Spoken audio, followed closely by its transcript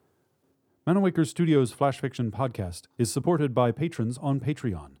Manawaker Studios Flash Fiction Podcast is supported by patrons on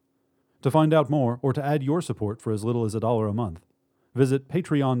Patreon. To find out more or to add your support for as little as $1 a month, visit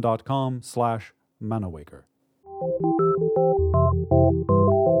patreon.com/Manawaker.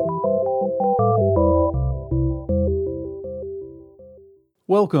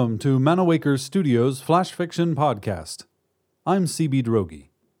 Welcome to Manawaker Studios Flash Fiction Podcast. I'm CB Drogi.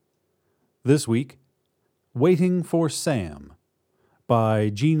 This week, Waiting for Sam by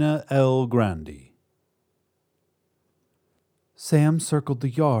Gina L. Grandi. Sam circled the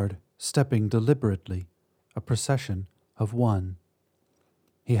yard, stepping deliberately, a procession of one.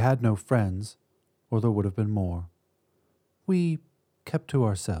 He had no friends, or there would have been more. We kept to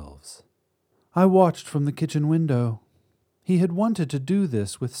ourselves. I watched from the kitchen window. He had wanted to do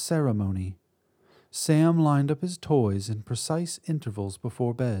this with ceremony. Sam lined up his toys in precise intervals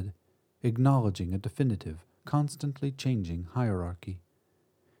before bed, acknowledging a definitive, constantly changing hierarchy.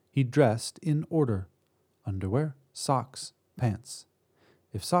 He dressed in order: underwear, socks, pants.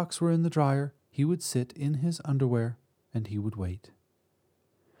 If socks were in the dryer, he would sit in his underwear and he would wait.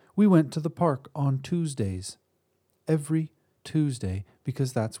 We went to the park on Tuesdays. Every Tuesday,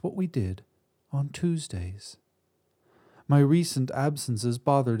 because that's what we did on Tuesdays. My recent absences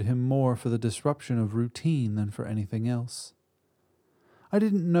bothered him more for the disruption of routine than for anything else. I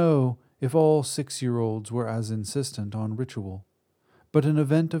didn't know if all 6-year-olds were as insistent on ritual, but an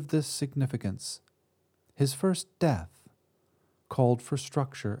event of this significance, his first death, called for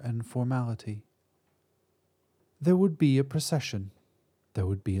structure and formality. There would be a procession. There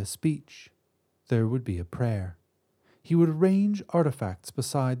would be a speech. There would be a prayer. He would arrange artifacts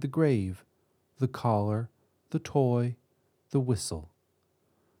beside the grave: the collar, the toy, the whistle.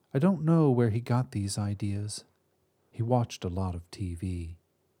 I don't know where he got these ideas. He watched a lot of TV.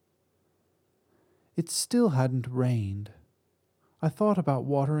 It still hadn't rained. I thought about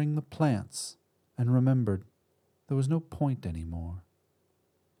watering the plants and remembered there was no point anymore.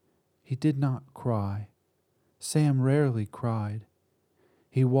 He did not cry. Sam rarely cried.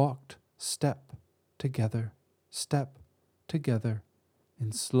 He walked step together,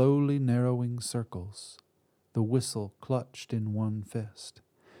 in slowly narrowing circles, the whistle clutched in one fist.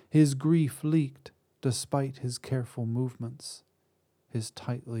 His grief leaked despite his careful movements, his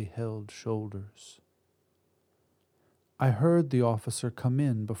tightly held shoulders. I heard the officer come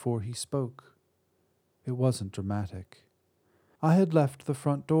in before he spoke. It wasn't dramatic. I had left the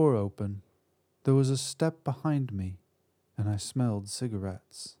front door open. There was a step behind me, and I smelled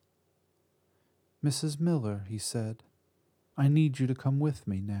cigarettes. "Mrs. Miller," he said, "I need you to come with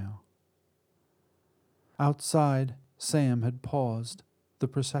me now." Outside, Sam had paused. The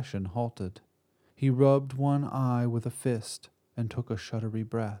procession halted. He rubbed one eye with a fist and took a shuddery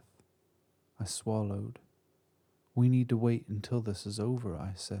breath. I swallowed. "We need to wait until this is over,"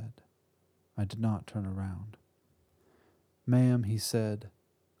 I said. I did not turn around. "Ma'am," he said,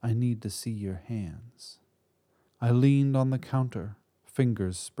 "I need to see your hands." I leaned on the counter,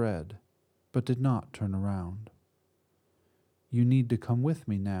 fingers spread, but did not turn around. "You need to come with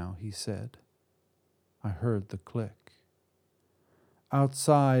me now," he said. I heard the click.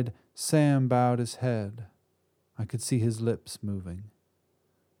 Outside, Sam bowed his head. I could see his lips moving.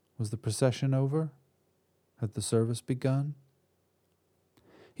 Was the procession over? Had the service begun?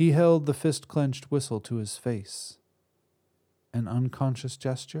 He held the fist-clenched whistle to his face. An unconscious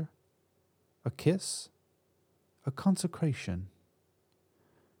gesture? A kiss? A consecration?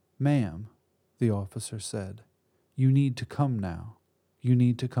 "Ma'am," the officer said, "you need to come now. You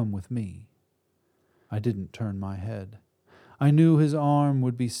need to come with me." I didn't turn my head. I knew his arm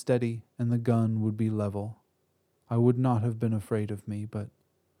would be steady and the gun would be level. I would not have been afraid of me, but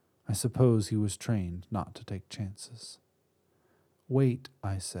I suppose he was trained not to take chances. "Wait,"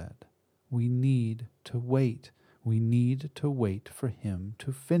 I said. "We need to wait. We need to wait for him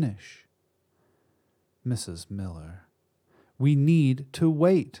to finish." "Mrs. Miller." "We need to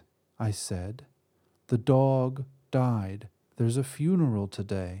wait," I said. "The dog died. There's a funeral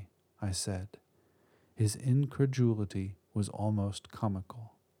today," I said. His incredulity was almost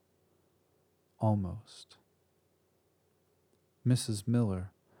comical. Almost. "Mrs.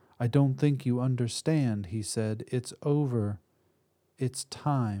 Miller, I don't think you understand," he said. "It's over. It's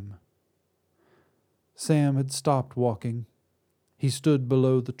time." Sam had stopped walking. He stood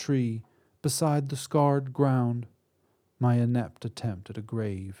below the tree, beside the scarred ground, my inept attempt at a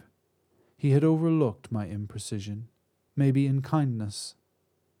grave. He had overlooked my imprecision, maybe in kindness,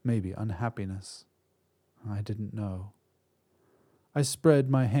 maybe unhappiness. I didn't know. I spread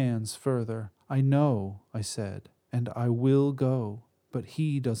my hands further. "I know," I said, "and I will go, but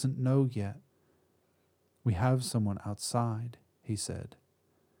he doesn't know yet." "We have someone outside," he said.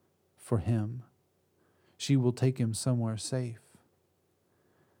 for him. She will take him somewhere safe.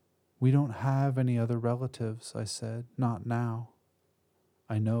 We don't have any other relatives, I said. Not now.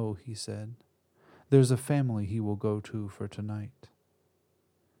 I know, he said. There's a family he will go to for tonight.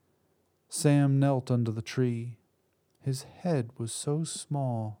 Sam knelt under the tree. His head was so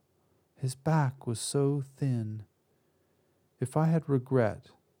small. His back was so thin. If I had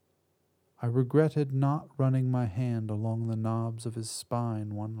regret, I regretted not running my hand along the knobs of his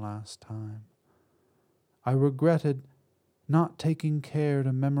spine one last time. I regretted not taking care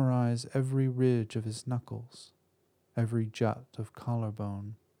to memorize every ridge of his knuckles, every jut of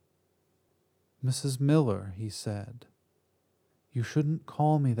collarbone. Mrs. Miller, he said. You shouldn't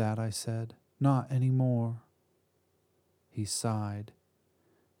call me that, I said. Not any more. He sighed.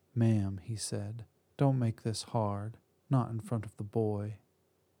 Ma'am, he said, don't make this hard, not in front of the boy.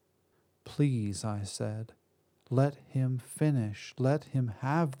 Please, I said, let him finish, let him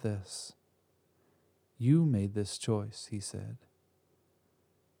have this. You made this choice, he said.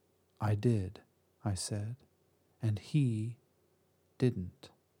 I did, I said, and he didn't.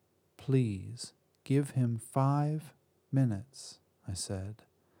 Please, give him 5 minutes, I said,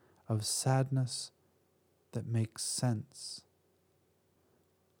 of sadness that makes sense.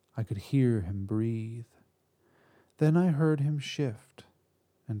 I could hear him breathe. Then I heard him shift,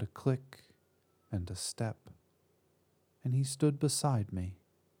 and a click, and a step, and he stood beside me.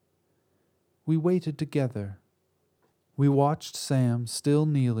 We waited together. We watched Sam, still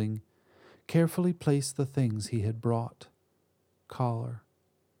kneeling, carefully place the things he had brought. Collar,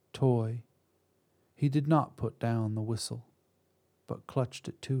 toy. He did not put down the whistle, but clutched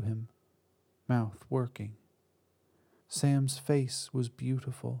it to him, mouth working. Sam's face was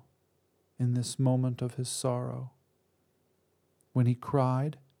beautiful in this moment of his sorrow. When he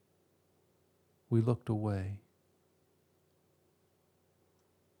cried, we looked away.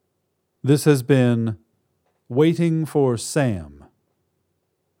 This has been Waiting for Sam,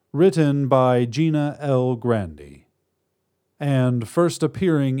 written by Gina L. Grandy, and first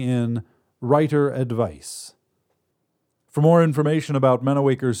appearing in Writer Advice. For more information about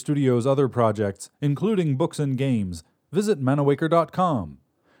Manawaker Studios' other projects, including books and games, visit manawaker.com,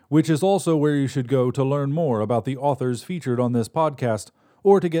 which is also where you should go to learn more about the authors featured on this podcast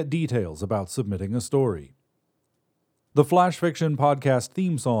or to get details about submitting a story. The Flash Fiction Podcast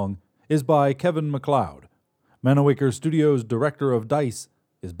theme song is by Kevin MacLeod. Manawaker Studios' director of DICE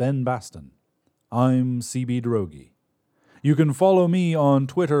is Ben Baston. I'm CB Droege. You can follow me on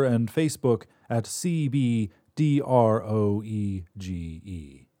Twitter and Facebook at CBDROEGE.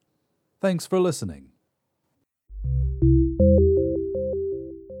 Thanks for listening.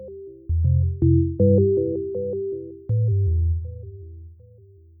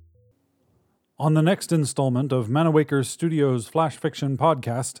 On the next installment of Manawaker Studios' Flash Fiction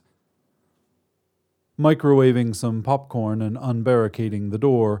Podcast, microwaving some popcorn and unbarricading the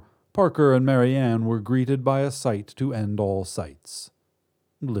door, Parker and Marianne were greeted by a sight to end all sights.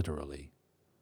 Literally.